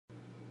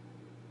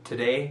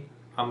Today,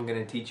 I'm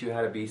going to teach you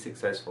how to be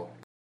successful.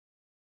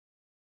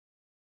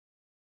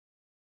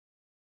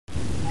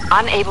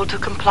 Unable to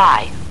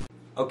comply.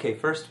 Okay,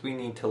 first we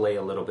need to lay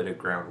a little bit of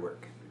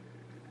groundwork.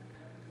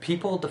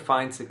 People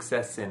define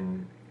success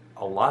in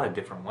a lot of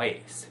different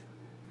ways.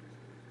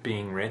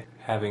 Being rich,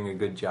 having a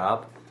good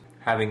job,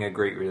 having a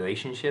great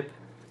relationship,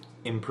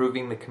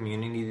 improving the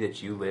community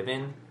that you live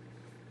in,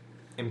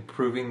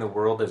 improving the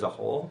world as a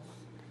whole,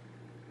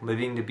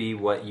 living to be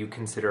what you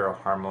consider a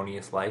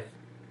harmonious life.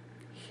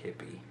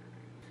 Hippie.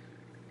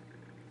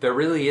 There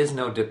really is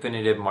no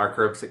definitive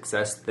marker of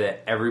success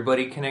that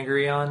everybody can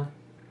agree on,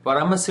 but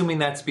I'm assuming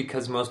that's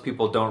because most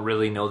people don't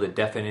really know the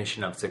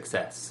definition of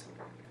success.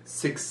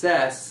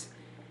 Success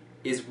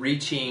is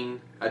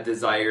reaching a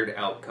desired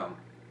outcome.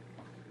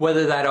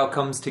 Whether that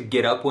outcome's to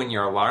get up when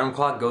your alarm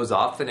clock goes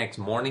off the next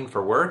morning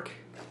for work,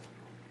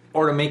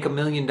 or to make $1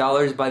 million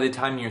by the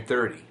time you're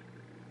 30.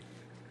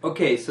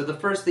 Okay, so the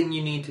first thing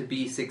you need to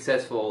be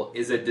successful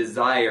is a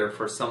desire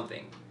for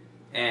something.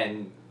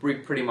 And we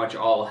pretty much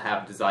all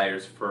have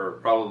desires for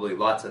probably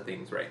lots of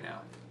things right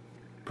now.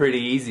 Pretty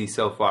easy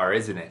so far,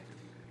 isn't it?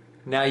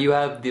 Now you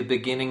have the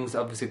beginnings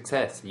of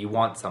success. You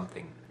want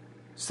something.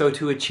 So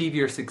to achieve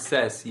your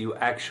success, you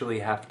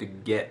actually have to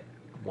get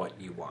what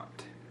you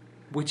want,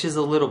 which is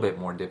a little bit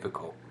more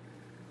difficult.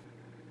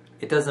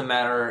 It doesn't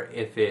matter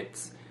if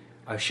it's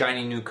a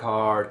shiny new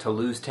car, to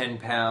lose 10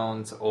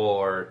 pounds,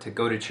 or to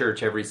go to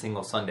church every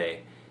single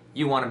Sunday.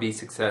 You want to be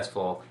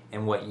successful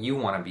in what you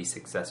want to be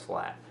successful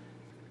at.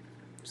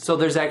 So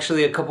there's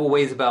actually a couple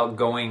ways about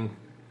going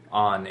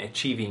on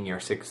achieving your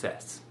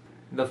success.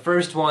 The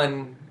first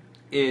one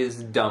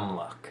is dumb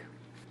luck.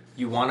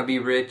 You want to be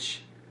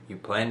rich, you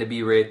plan to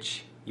be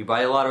rich, you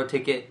buy a lotto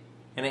ticket,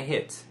 and it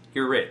hits.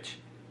 You're rich.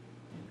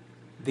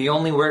 The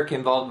only work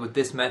involved with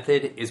this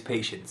method is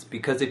patience,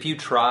 because if you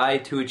try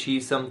to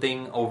achieve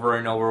something over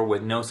and over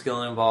with no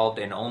skill involved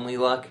and only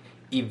luck,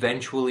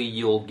 eventually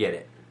you'll get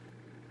it.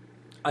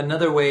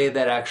 Another way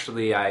that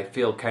actually I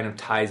feel kind of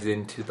ties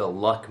into the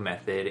luck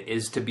method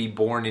is to be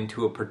born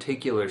into a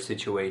particular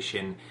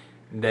situation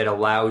that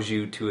allows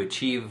you to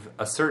achieve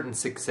a certain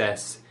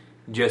success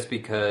just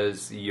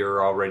because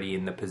you're already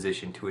in the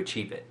position to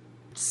achieve it.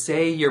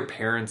 Say your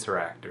parents are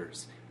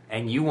actors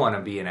and you want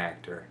to be an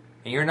actor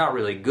and you're not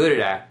really good at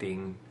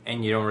acting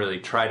and you don't really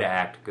try to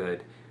act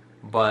good,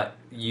 but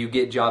you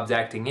get jobs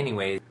acting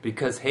anyway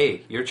because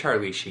hey, you're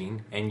Charlie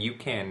Sheen and you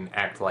can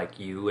act like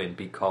you and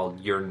be called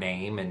your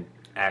name and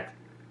act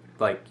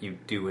like you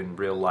do in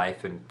real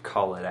life and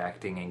call it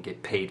acting and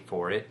get paid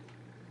for it.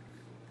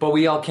 But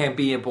we all can't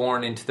be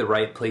born into the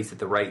right place at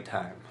the right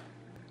time.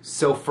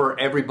 So for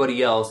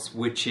everybody else,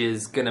 which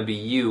is gonna be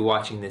you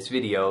watching this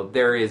video,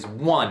 there is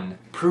one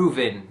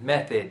proven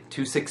method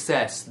to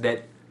success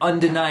that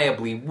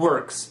undeniably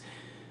works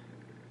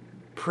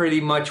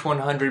pretty much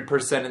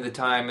 100% of the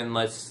time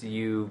unless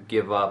you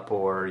give up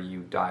or you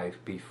die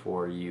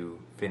before you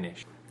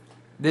finish.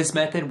 This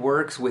method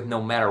works with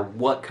no matter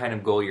what kind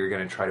of goal you're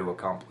going to try to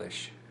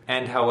accomplish,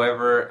 and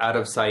however out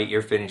of sight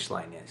your finish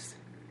line is.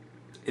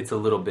 It's a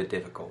little bit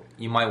difficult.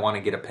 You might want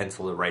to get a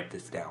pencil to write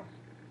this down.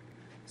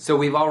 So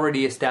we've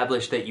already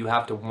established that you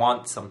have to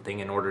want something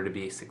in order to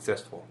be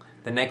successful.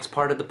 The next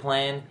part of the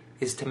plan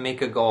is to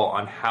make a goal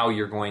on how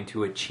you're going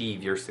to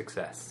achieve your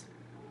success.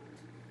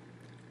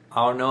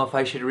 I don't know if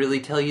I should really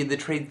tell you the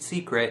trade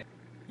secret.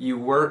 You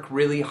work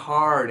really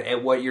hard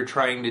at what you're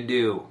trying to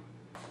do.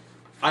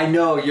 I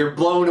know, you're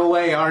blown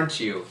away, aren't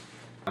you?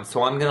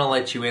 So I'm gonna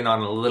let you in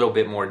on a little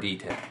bit more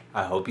detail.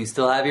 I hope you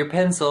still have your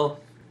pencil.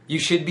 You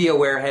should be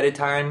aware ahead of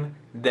time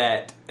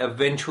that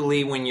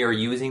eventually when you're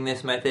using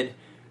this method,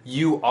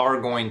 you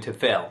are going to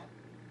fail.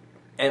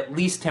 At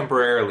least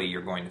temporarily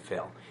you're going to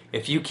fail.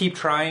 If you keep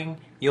trying,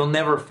 you'll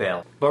never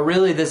fail. But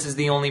really this is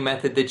the only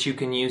method that you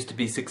can use to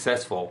be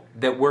successful,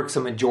 that works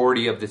a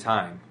majority of the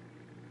time.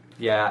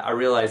 Yeah, I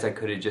realize I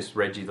could have just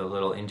read you the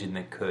little engine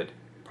that could.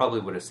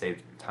 Probably would have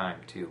saved time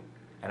too.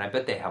 And I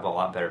bet they have a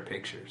lot better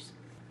pictures.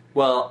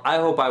 Well, I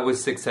hope I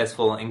was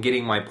successful in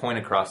getting my point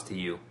across to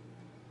you.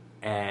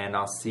 And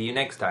I'll see you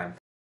next time.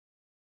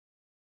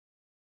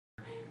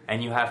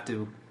 And you have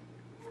to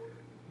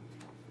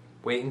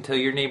wait until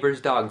your neighbor's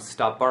dogs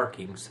stop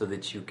barking so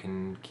that you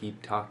can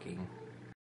keep talking.